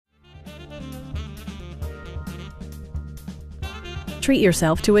Treat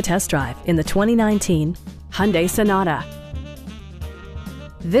yourself to a test drive in the 2019 Hyundai Sonata.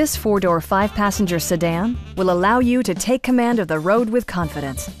 This four-door, five-passenger sedan will allow you to take command of the road with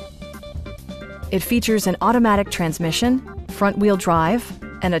confidence. It features an automatic transmission, front-wheel drive,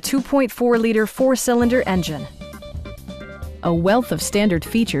 and a 2.4-liter four-cylinder engine. A wealth of standard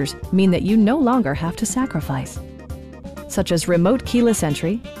features mean that you no longer have to sacrifice, such as remote keyless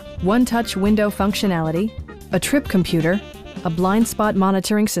entry, one-touch window functionality, a trip computer, a blind spot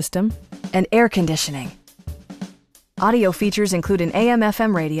monitoring system, and air conditioning. Audio features include an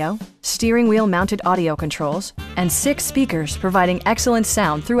AM/FM radio, steering wheel mounted audio controls, and 6 speakers providing excellent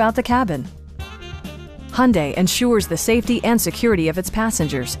sound throughout the cabin. Hyundai ensures the safety and security of its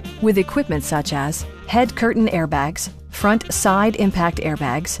passengers with equipment such as head curtain airbags, front side impact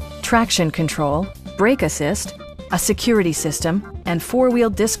airbags, traction control, brake assist, a security system, and 4-wheel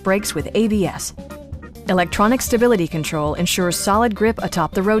disc brakes with ABS. Electronic stability control ensures solid grip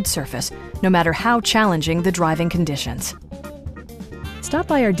atop the road surface, no matter how challenging the driving conditions. Stop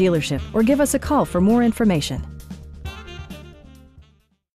by our dealership or give us a call for more information.